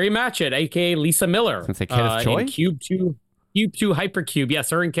Carrie Matchett, a.k.a. Lisa Miller. I was going to say Kenneth Choi? In Cube 2 Hypercube. Yes,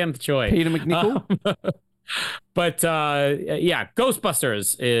 her and Kenneth Choi. Peter McNichol? But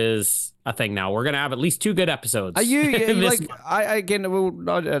Ghostbusters is a thing now. We're going to have at least 2 good episodes. Are you, we'll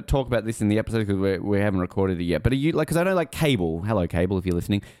not talk about this in the episode because we haven't recorded it yet, but are you, like, because I know, like, Cable, hello, Cable, if you're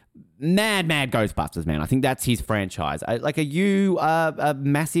listening, mad Ghostbusters, man. I think that's his franchise. Are you a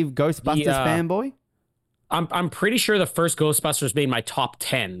massive Ghostbusters fanboy? I'm pretty sure the first Ghostbusters made my top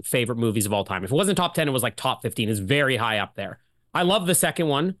 10 favorite movies of all time. If it wasn't top 10, it was like top 15. It's very high up there. I love the second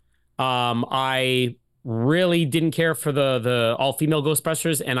one. I really didn't care for the all-female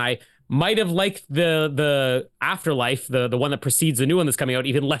Ghostbusters, and I might have liked the Afterlife, the one that precedes the new one that's coming out,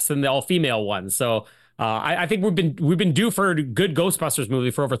 even less than the all-female one. So I think we've been due for a good Ghostbusters movie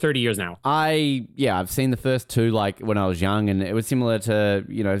for over 30 years now. I've seen the first 2 like when I was young, and it was similar to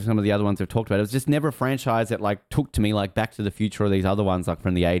some of the other ones we've talked about. It was just never a franchise that like took to me like Back to the Future or these other ones like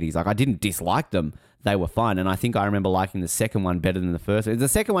from the 80s. Like I didn't dislike them. They were fun, and I think I remember liking the second one better than the first. The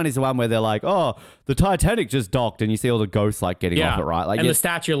second one is the one where they're like, "Oh, the Titanic just docked," and you see all the ghosts like getting off it, right? Like, and the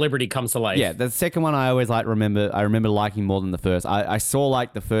Statue of Liberty comes to life. Yeah, the second one I always remember liking more than the first. I saw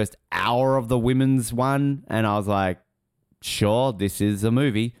like the first hour of the women's one, and I was like, "Sure, this is a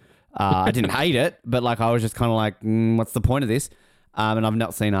movie." I didn't hate it, but like I was just kind of like, "What's the point of this?" And I've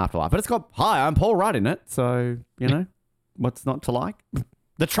not seen Afterlife, but it's got "Hi, I'm Paul Rudd" in it, so what's not to like?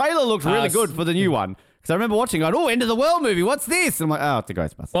 The trailer looks really good for the new one. Because I remember watching, going, "Oh, End of the World movie, what's this?" And I'm like, "Oh, it's a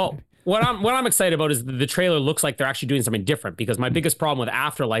Ghostbusters." Well, movie. what I'm excited about is the trailer looks like they're actually doing something different, because my biggest problem with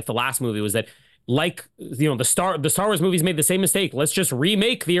Afterlife, the last movie, was that, like, you know, the Star Wars movies made the same mistake. Let's just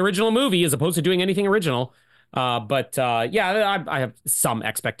remake the original movie as opposed to doing anything original. Yeah, I have some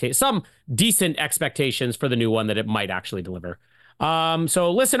decent expectations for the new one that it might actually deliver.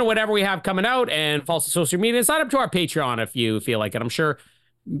 So listen to whatever we have coming out and follow us on social media and sign up to our Patreon if you feel like it. I'm sure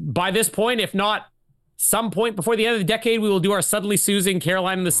by this point, if not some point before the end of the decade, we will do our Subtly Susan,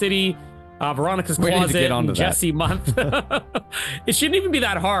 Caroline in the City, Veronica's Closet, and Jesse Month. It shouldn't even be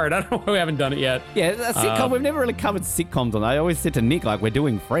that hard. I don't know why we haven't done it yet. Yeah, a sitcom. We've never really covered sitcoms on. I always said to Nick, like, we're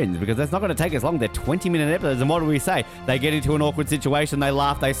doing Friends, because that's not going to take us long. They're 20-minute episodes, and what do we say? They get into an awkward situation, they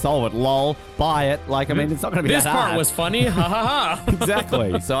laugh, they solve it. Lol, buy it. Like, I mean, it's not going to be this that hard. Part was funny. Ha ha ha.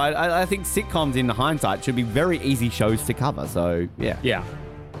 Exactly. So I think sitcoms, in hindsight, should be very easy shows to cover. So yeah. Yeah.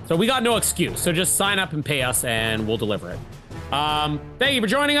 So we got no excuse. So just sign up and pay us, and we'll deliver it. Thank you for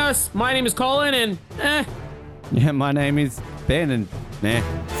joining us. My name is Colin, and Yeah, my name is Ben, and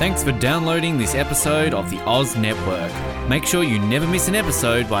Thanks for downloading this episode of the Oz Network. Make sure you never miss an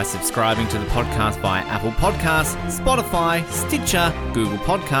episode by subscribing to the podcast via Apple Podcasts, Spotify, Stitcher, Google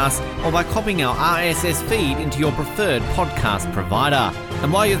Podcasts, or by copying our RSS feed into your preferred podcast provider.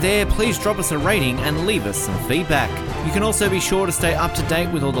 And while you're there, please drop us a rating and leave us some feedback. You can also be sure to stay up to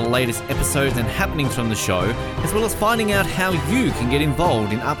date with all the latest episodes and happenings from the show, as well as finding out how you can get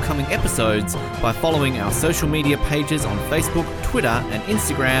involved in upcoming episodes by following our social media pages on Facebook, Twitter, and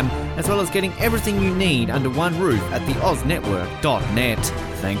Instagram, as well as getting everything you need under one roof at theoznetwork.net.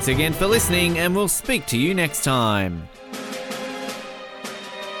 Thanks again for listening, and we'll speak to you next time.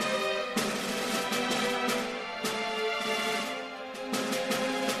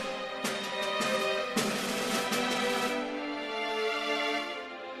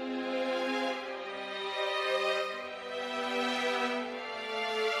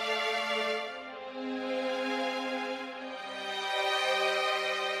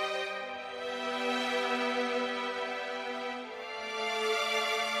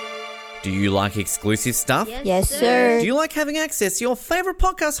 Do you like exclusive stuff? Yes, sir. Do you like having access to your favourite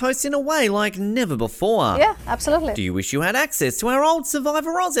podcast hosts in a way like never before? Yeah, absolutely. Do you wish you had access to our old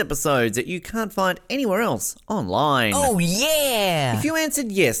Survivor Oz episodes that you can't find anywhere else online? Oh, yeah! If you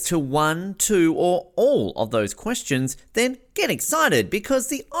answered yes to one, two, or all of those questions, then get excited, because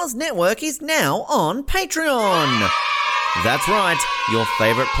the Oz Network is now on Patreon. That's right, your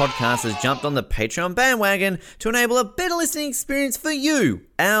favourite podcast has jumped on the Patreon bandwagon to enable a better listening experience for you,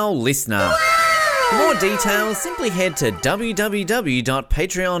 our listener. For more details, simply head to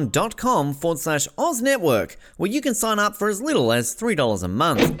www.patreon.com/Oz Network, where you can sign up for as little as $3 a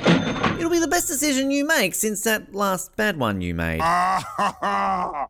month. It'll be the best decision you make since that last bad one you made.